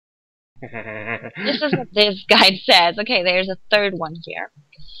This is what this guide says. Okay, there's a third one here.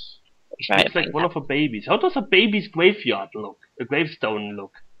 Looks like one of her babies. How does a baby's graveyard look? A gravestone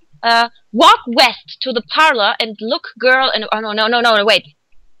look? Walk west to the parlor and look, girl, and... Oh, no, wait.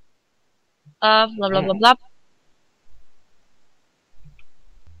 Blah, blah, blah, blah.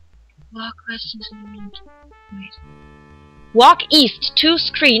 Walk west into... Wait. Walk east 2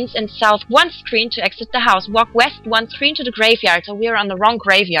 screens and south 1 screen to exit the house. Walk west 1 screen to the graveyard. So we are on the wrong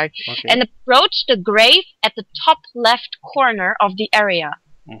graveyard. Okay. And approach the grave at the top left corner of the area.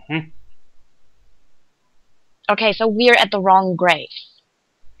 Okay, so we're at the wrong grave.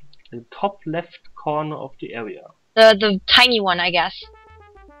 The top left corner of the area. The tiny one, I guess.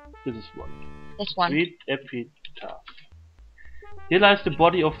 This is one. This one. Read epitaph. Here lies the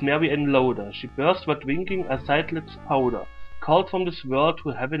body of Mary Ann Loader. She burst while drinking a sightless powder. Called from this world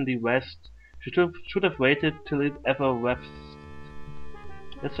to heavenly rest. She should have waited till it ever rests.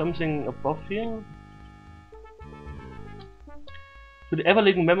 There's something above here? To the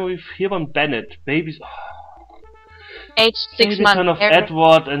ever-living memory of Hiram Bennett, babies... Age 6 the months. son of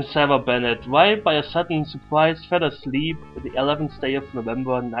Edward and Sarah Bennett. Why, by a sudden surprise, fell asleep the 11th day of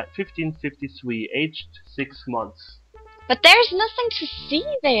November 1553, aged 6 months. But there's nothing to see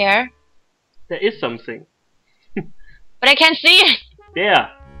there. There is something. But I can't see it. There.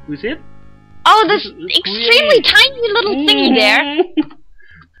 You see it? Oh, this extremely tiny little thingy there.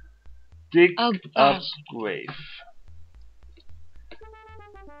 Dig Oh, up gosh. grave.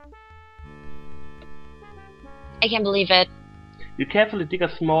 I can't believe it. You carefully dig a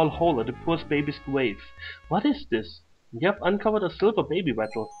small hole at the poor baby's grave. What is this? You have uncovered a silver baby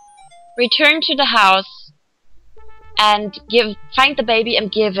rattle. Return to the house and find the baby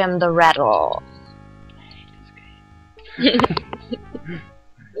and give him the rattle.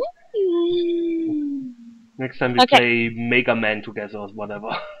 Next time we play Mega Man together or whatever.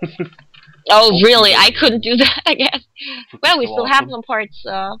 Oh, really? I couldn't do that, I guess. Well, we so still awesome. have some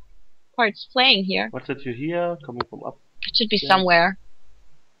parts playing here. What's that you hear? Coming from up? It should be somewhere.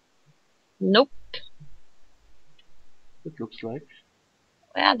 Nope. It looks like.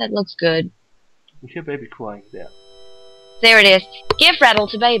 Yeah, that looks good. You hear baby crying there. There it is. Give rattle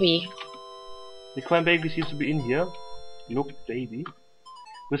to baby. The crying baby seems to be in here. Look, baby.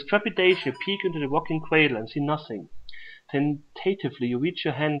 With trepidation, you peek into the rocking cradle and see nothing. Tentatively, you reach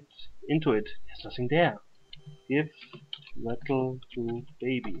your hand into it. There's nothing there. Give rattle to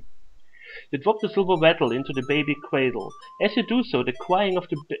baby. You drop the silver rattle into the baby cradle. As you do so, the crying of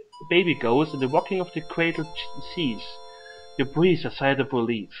the baby goes and the rocking of the cradle ceases. You breathe a sigh of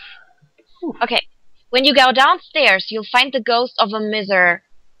relief. Whew. Okay. When you go downstairs, you'll find the ghost of a miser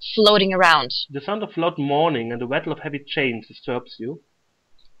floating around. The sound of loud mourning and the rattle of heavy chains disturbs you.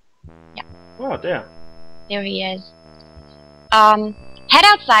 Yeah. Oh, there. There he is. Head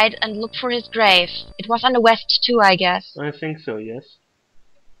outside and look for his grave. It was on the west too, I guess. I think so, yes.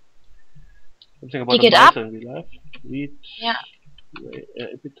 Something about Pick the it up. miser in real life. Read. Yeah.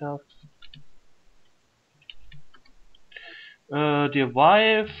 Epitaph. Dear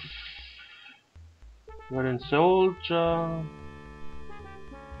wife. Running soldier.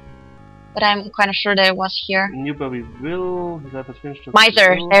 But I'm kind of sure that it was here. Newberryville. His life has finished.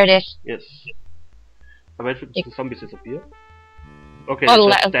 Miser, there it is. Yes. I wait for the zombies disappear. Okay, Oh,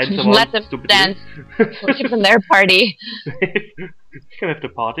 let's dance around let them stupidly. dance. Let's give them their party. You can have the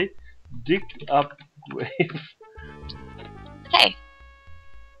party. Dig up grave. Okay.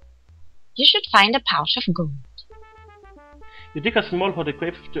 You should find a pouch of gold. You dig a small for the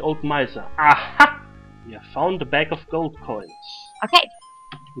grave of the old miser. Aha! You have found a bag of gold coins. Okay.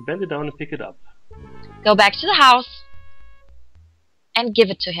 You bend it down and pick it up. Go back to the house and give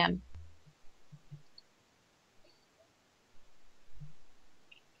it to him.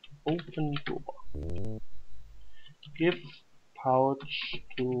 Open door. Give pouch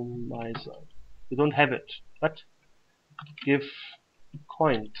to miser. You don't have it. What? Give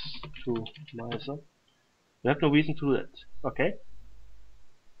coins to miser. You have no reason to do that. Okay.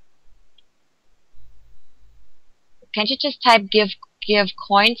 Can't you just type give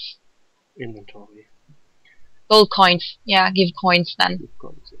coins? Inventory. Gold coins. Yeah, give coins then. Give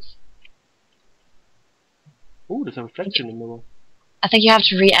coins, yes. Oh, there's a reflection in the mirror. I think you have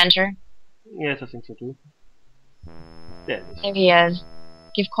to re-enter. Yes, I think so too. There it is. There he is.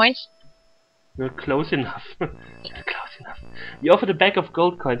 Give coins? You're close enough. You're close enough. You offer the bag of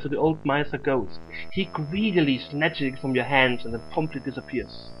gold coins to the old miser ghost. He greedily snatches it from your hands and then promptly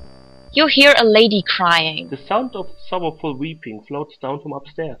disappears. You hear a lady crying. The sound of sorrowful weeping floats down from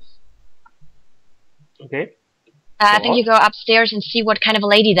upstairs. Okay. I think you go upstairs and see what kind of a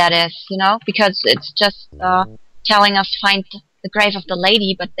lady that is, you know? Because it's just telling us the grave of the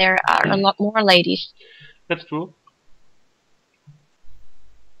lady, but there are a lot more ladies. That's true.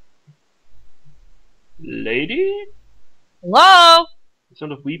 Lady? Hello? The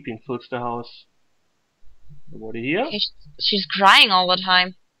sound of weeping fills the house. Nobody here? Okay, she's crying all the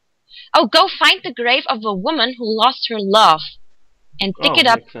time. Oh, go find the grave of a woman who lost her love. And pick it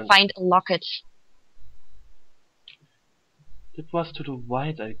up, find a locket. It was to the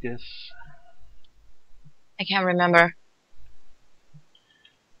right, I guess. I can't remember.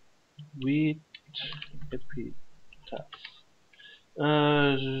 Read epitaph.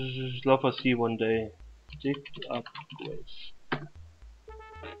 Love us see one day. Dig up grave.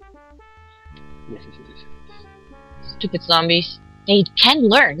 Yes. Stupid zombies. They can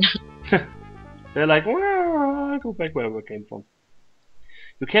learn. They're like, well, I'll go back where I came from.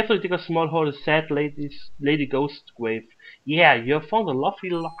 You carefully dig a small hole in the sad lady ghost grave. Yeah, you have found a lovely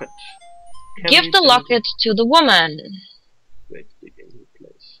locket. Give the locket to the woman. Wait, digging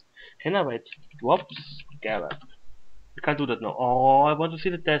place. Can I wait? Drops, Garrett. You can't do that now. Oh, I want to see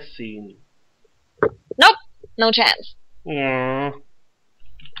the death scene. Nope, no chance.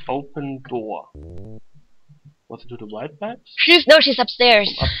 Open door. Was it to the right perhaps? She's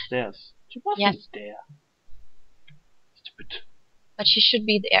upstairs. Upstairs. She wasn't there. Stupid. But she should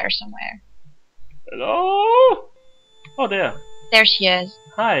be there somewhere. Hello? Oh, there. There she is.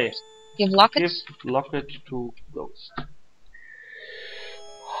 Hi. Give locket. Give locket to ghost.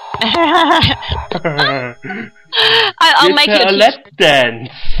 I'll make it a lap dance.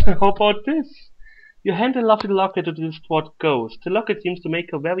 How about this? You hand a lovely locket to the distraught ghost. The locket seems to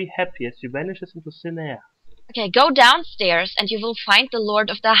make her very happy as she vanishes into thin air. Okay, go downstairs and you will find the lord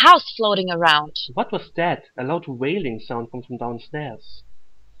of the house floating around. What was that? A loud wailing sound comes from downstairs.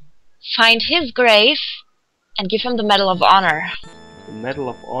 Find his grave and give him the Medal of Honor. The Medal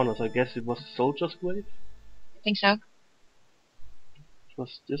of Honor, so I guess it was a soldier's grave? I think so.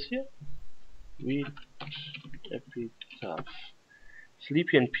 Was this here? Read epitaph.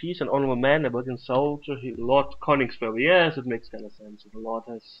 Sleepy in peace, an honorable man, a working soldier, Lord Coningsbury. Yes, it makes kind of sense. If the Lord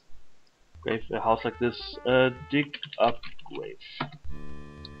has a house like this. Dig up grave.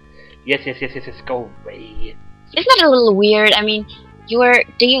 Yes, go away. Isn't that a little weird? I mean, you were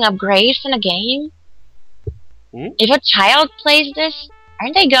digging up graves in a game? If a child plays this,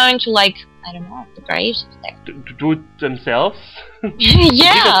 aren't they going to, like, I don't know, the graves there? To do it themselves?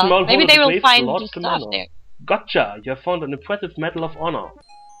 Yeah, maybe they will find the stuff there. Gotcha! You have found an impressive Medal of Honor.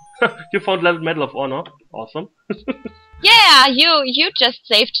 You found a Medal of Honor. Awesome. Yeah, you just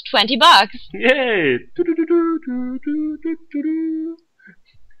saved $20. Yay!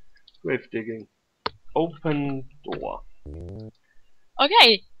 Grave digging. Open door.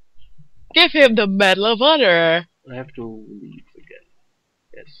 Okay. Give him the Medal of Honor. I have to leave again.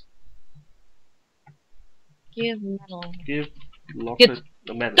 Yes. Give medal. Give locket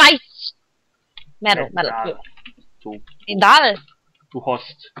the medal. Dice! Medal. To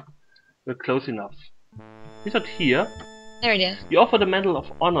host. We're close enough. He's not here. There it is. You offer the Medal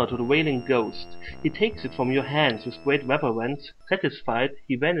of Honor to the wailing ghost. He takes it from your hands with great reverence. Satisfied,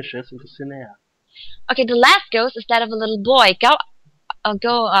 he vanishes into thin air. Okay, the last ghost is that of a little boy.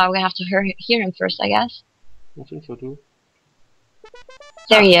 We have to hear him first, I guess. I think so too.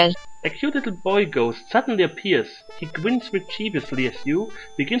 There he is. A cute little boy ghost suddenly appears. He grins mischievously as you,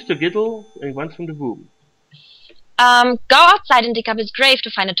 begins to giggle, and runs from the room. Go outside and dig up his grave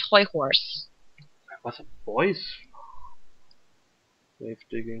to find a toy horse. That was a boy's grave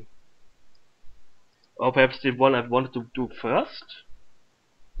digging. Or perhaps the one I wanted to do first?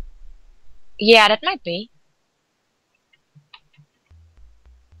 Yeah, that might be.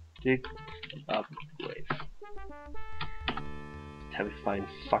 Dig up grave. Terrifying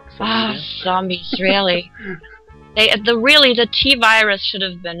fuck zombies, really. The T-virus should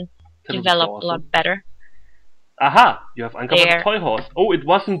have been developed a lot better. Aha! You have uncovered a toy horse. Oh, it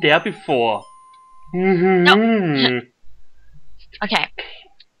wasn't there before. No. Okay.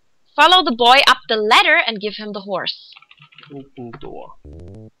 Follow the boy up the ladder and give him the horse. Open door.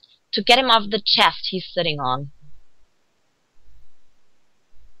 To get him off the chest he's sitting on.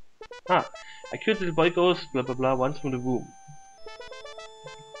 A cute little boy goes blah blah blah once from the room.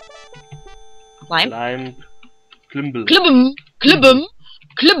 Climb. Klimble.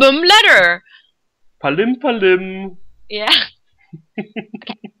 Klibbum ladder. Palim. Yeah.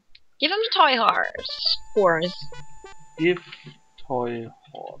 Okay. Give him the toy horse. Give toy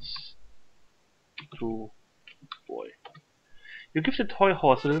horse to boy. You give the toy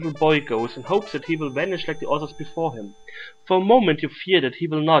horse a little boy goes and hopes that he will vanish like the others before him. For a moment you fear that he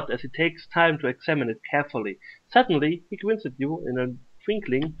will not, as he takes time to examine it carefully. Suddenly he grins at you and in a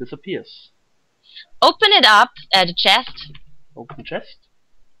twinkling disappears. Open it up, the chest. Open chest.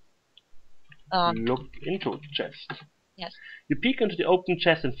 Uh, Look into chest. yes. You peek into the open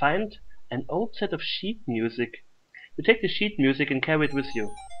chest and find an old set of sheet music. You take the sheet music and carry it with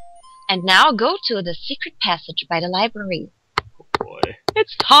you. And now go to the secret passage by the library. Oh boy.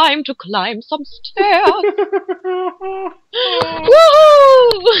 It's time to climb some stairs. Woohoo!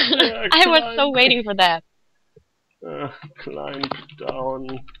 I was so waiting for that. Climb down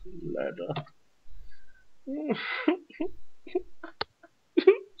ladder.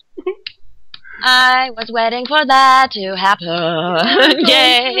 I was waiting for that to happen.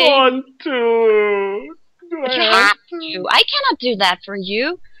 Yay! I want to. But you have to. I cannot do that for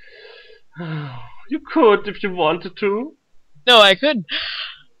you. You could if you wanted to. No, I couldn't.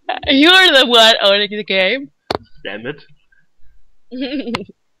 You're the one owning the game. Damn it.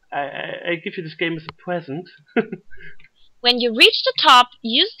 I give you this game as a present. When you reach the top,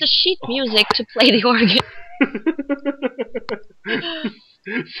 use the sheet music to play the organ.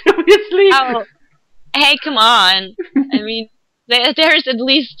 Seriously? Oh, hey, come on. I mean, there's at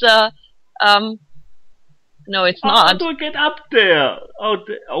least no, it's not. How do I get up there?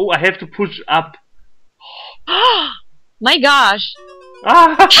 Oh, I have to push up. My gosh.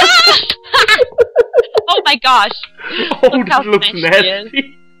 Ah. Oh my gosh. Oh, Look how this looks smashed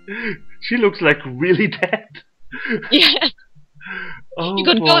nasty. She looks like really dead. Yeah. Oh, You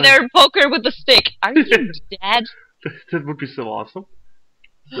could boy. go there and poke her with a stick. Are you dead? That would be so awesome.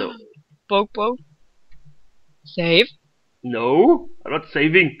 So, Poke, poke. Save. no, I'm not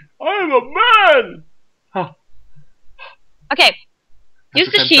saving. I'm a man. Huh. Okay. I Use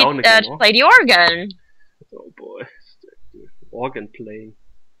have to the climb sheet down again, to huh? play the organ. Oh boy, organ playing.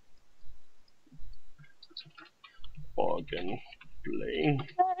 Organ playing.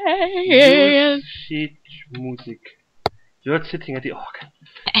 Use sheet music. You're not sitting at the organ.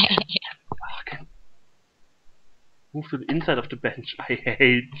 Organ. Move to the inside of the bench. I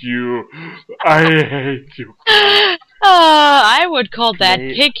hate you. I hate you. I would call that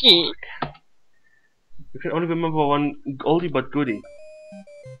Play picky. organ. You can only remember one oldie but goodie.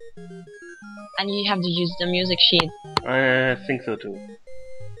 And you have to use the music sheet. I think so too.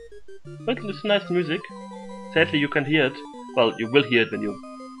 But it's nice music. Sadly, you can't hear it. Well, you will hear it when you.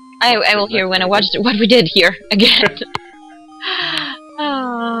 I will hear when I watch what we did here again.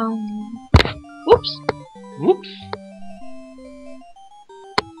 Whoops. Whoops.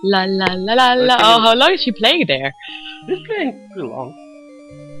 La la la la la. Okay. Oh, how long is she playing there? This playing too long.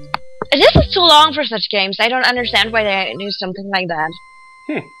 This is too long for such games. I don't understand why they do something like that.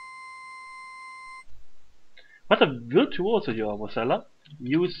 What a virtuoso you are, Rosella.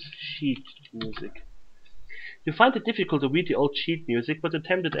 Use sheet music. You find it difficult to read the old sheet music, but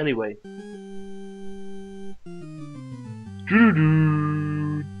attempt it anyway.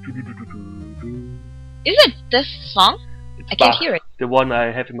 Is it this song? It's I can't Bach, hear it. the one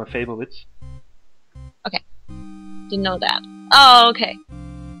I have in my favorites. Didn't know that. Oh, okay.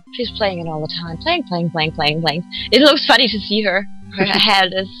 She's playing it all the time. Playing. It looks funny to see her. Her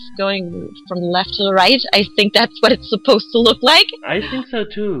head is going from the left to the right. I think that's what it's supposed to look like. I think so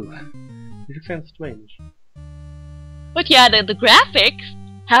too. It sounds strange. But yeah, the graphics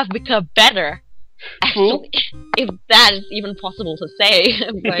have become better. Actually, if that is even possible to say.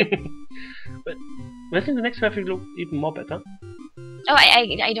 But I think the next graphic look even more better. oh,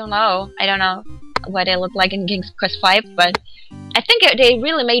 I don't know. I don't know what they look like in King's Quest V, but I think they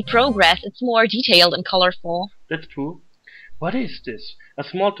really made progress. It's more detailed and colorful. That's true. What is this? A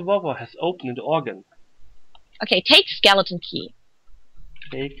small drawer has opened in the organ. Okay, take skeleton key.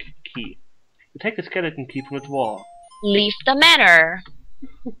 Take key. You take the skeleton key from the drawer. Leave the manor.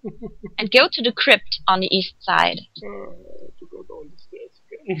 And go to the crypt on the east side. To go down the stairs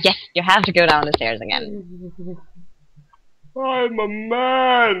again. Yes, you have to go down the stairs again. I'm a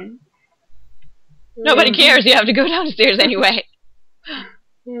man. Nobody cares, you have to go downstairs anyway.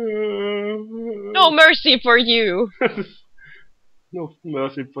 No mercy for you. No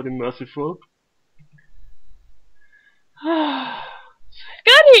mercy for the merciful.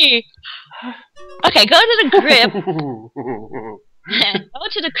 Goody! Okay, go to the crypt. Go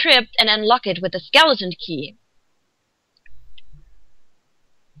to the crypt and unlock it with the skeleton key.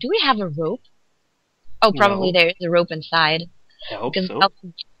 Do we have a rope? Oh, probably No. there's a rope inside. I hope Because so. it tells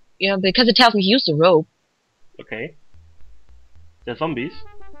me, because it tells me to use the rope. Okay. They're zombies.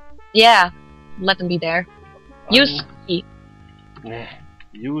 Yeah, let them be there. Use key. Nah.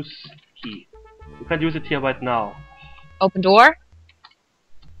 Use key. You can't use it here right now. Open door.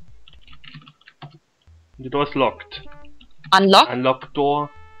 The door's locked. Unlock. Unlock door.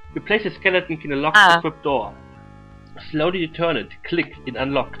 You place a skeleton key in a locked crypt door. Slowly you turn it. Click. It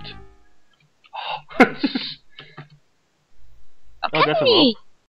unlocked. reservoir.